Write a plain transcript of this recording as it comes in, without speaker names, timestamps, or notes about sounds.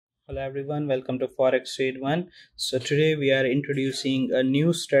Hello everyone, welcome to Forex Trade 1. So today we are introducing a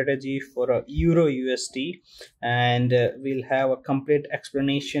new strategy for a Euro USD, and we'll have a complete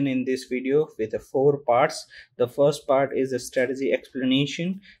explanation in this video with 4 parts. The first part is a strategy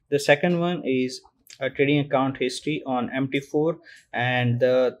explanation. The second one is a trading account history on MT4, and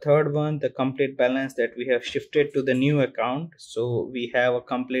the third one the complete balance that we have shifted to the new account. So we have a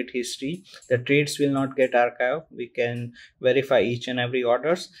complete history. The trades will not get archived. We can verify each and every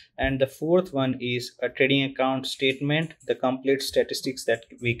orders. And the fourth one is a trading account statement, the complete statistics that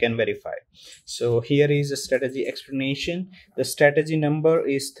we can verify. So here is a strategy explanation. The strategy number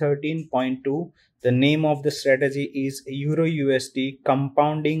is 13.2. The name of the strategy is Euro USD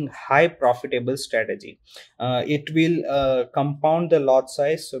compounding high profitable strategy. It will compound the lot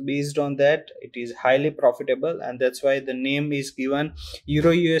size, so based on that it is highly profitable, and that's why the name is given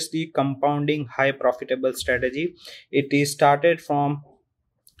Euro USD compounding high profitable strategy. It is started from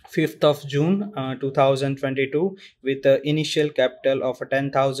 5th of June 2022 with the initial capital of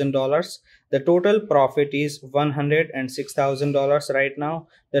 $10,000. The total profit is $106,000 right now.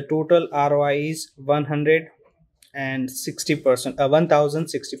 The total ROI is 160%,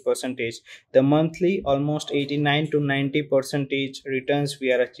 1060%. The monthly almost 89 to 90% returns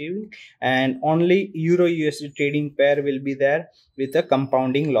we are achieving, and only Euro USD trading pair will be there with a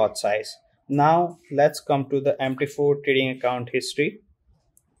compounding lot size. Now let's come to the MT4 trading account history.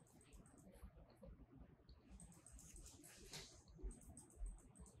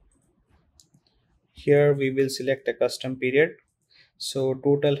 Here we will select a custom period, so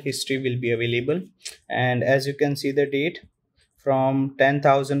total history will be available, and as you can see the date from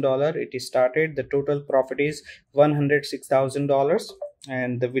 $10,000 it is started. The total profit is $106,000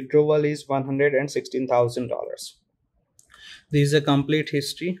 and the withdrawal is $116,000. This is a complete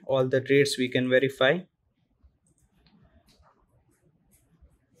history, all the trades we can verify.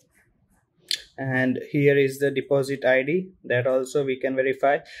 And here is the deposit ID, that also we can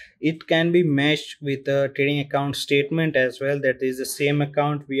verify. It can be matched with the trading account statement as well, that is the same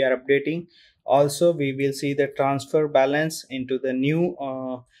account we are updating. Also we will see the transfer balance into the new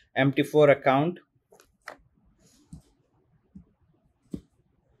MT4 account.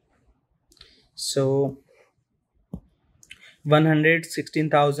 So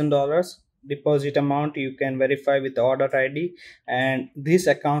 $116,000 deposit amount you can verify with the order ID, and this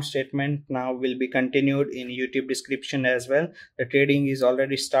account statement now will be continued in YouTube description as well. The trading is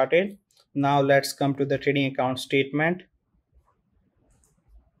already started. Now let's come to the trading account statement.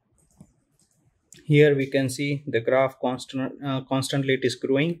 Here we can see the graph constantly it is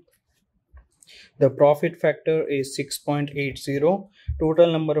growing. The profit factor is 6.80.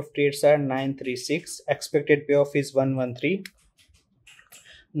 Total number of trades are 936. Expected payoff is 113.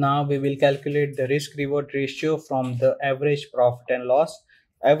 Now we will calculate the risk reward ratio from the average profit and loss.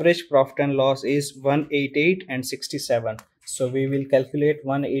 Average profit and loss is 188 and 67. So we will calculate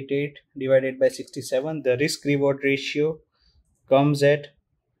 188 divided by 67. The risk reward ratio comes at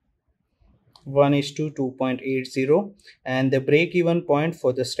 1:2.80, and the break even point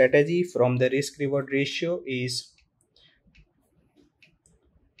for the strategy from the risk reward ratio is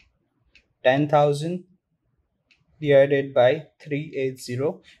 10,000 divided by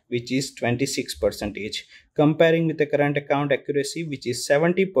 380, which is 26%. Comparing with the current account accuracy, which is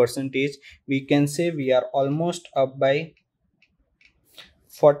 70%, we can say we are almost up by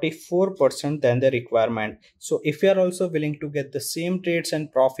 44% than the requirement. So if you are also willing to get the same trades and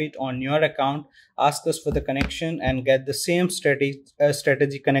profit on your account, ask us for the connection and get the same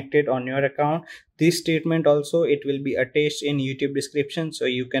strategy connected on your account. This statement also it will be attached in YouTube description, so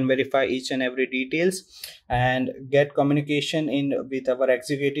you can verify each and every details and get communication in with our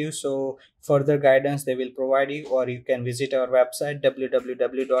executives. So further guidance they will provide you, or you can visit our website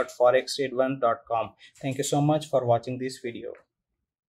www.forextrade1.com. Thank you so much for watching this video.